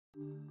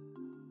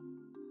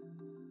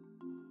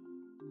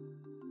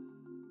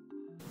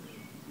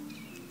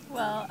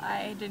Well,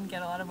 I didn't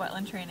get a lot of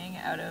wetland training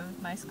out of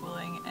my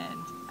schooling,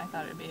 and I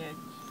thought it would be a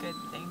good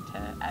thing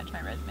to add to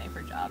my resume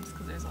for jobs,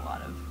 because there's a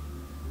lot of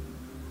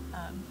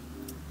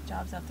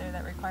jobs out there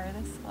that require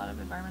this. A lot of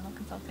environmental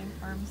consulting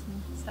firms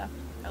and stuff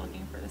are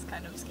looking for this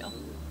kind of skill.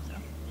 So.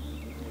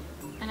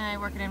 And I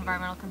work at an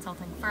environmental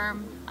consulting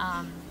firm,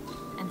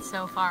 and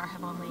so far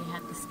have only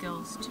had the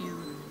skills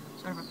to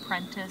sort of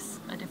apprentice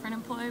a different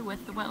employee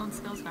with the wetland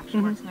skills who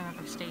actually works in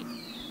another state.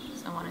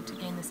 So I wanted to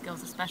gain the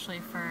skills, especially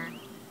for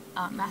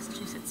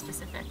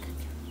Massachusetts-specific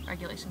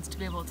regulations, to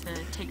be able to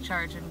take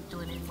charge in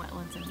delineating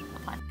wetlands and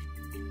apply.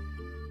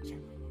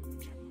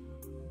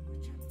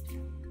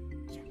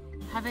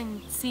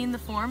 Having seen the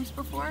forms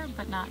before,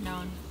 but not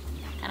known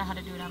kind of how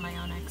to do it on my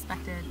own, I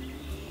expected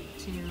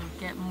to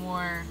get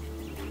more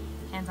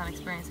hands-on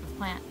experience with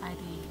plant ID,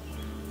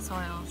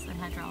 soils, and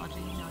hydrology,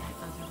 knowing that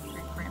those are the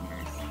three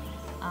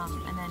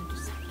parameters, and then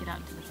just get out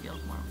into the field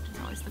more, which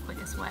is always the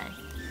quickest way.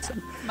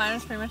 Mine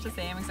was pretty much the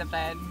same, except I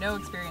had no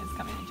experience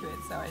coming into it,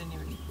 so I didn't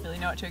even really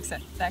know what to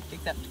expect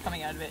except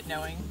coming out of it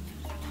knowing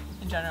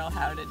in general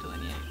how to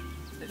delineate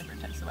the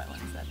different types of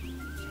wetlands that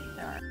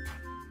there are.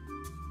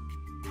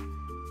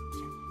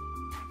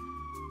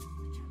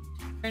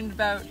 Learned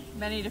about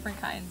many different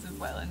kinds of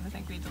wetlands. I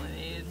think we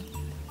delineated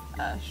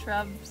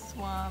shrub,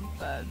 swamp,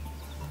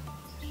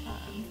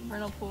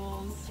 vernal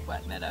pools,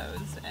 wet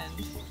meadows,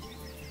 and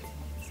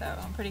so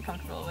I'm pretty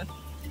comfortable with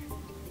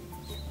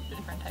the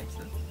different types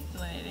of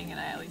delineating, and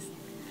I at least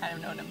kind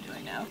of know what I'm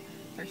doing now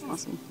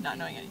versus not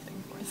knowing anything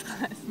before this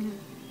class.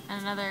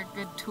 And another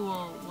good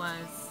tool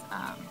was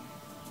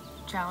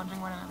challenging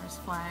one another's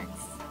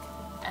flags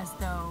as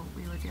though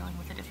we were dealing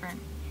with a different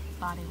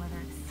body, whether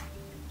it's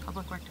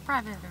public work to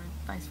private or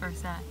vice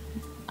versa.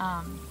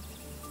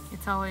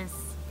 It's always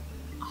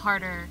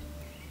harder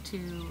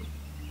to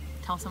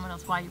tell someone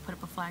else why you put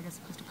up a flag as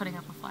opposed to putting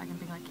up a flag and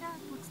being like, yeah,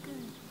 it looks good.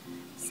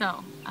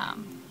 So,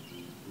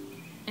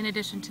 in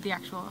addition to the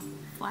actual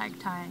flag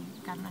tying,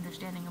 got an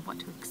understanding of what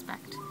to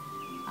expect.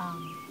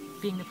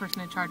 Being the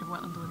person in charge of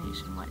wetland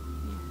delineation, how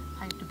you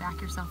have to back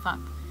yourself up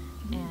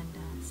and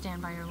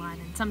stand by your line,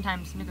 and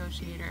sometimes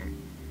negotiate or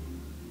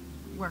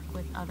work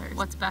with others.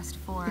 What's best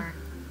for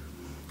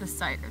the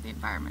site or the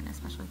environment,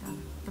 especially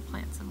the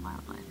plants and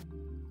wildlife.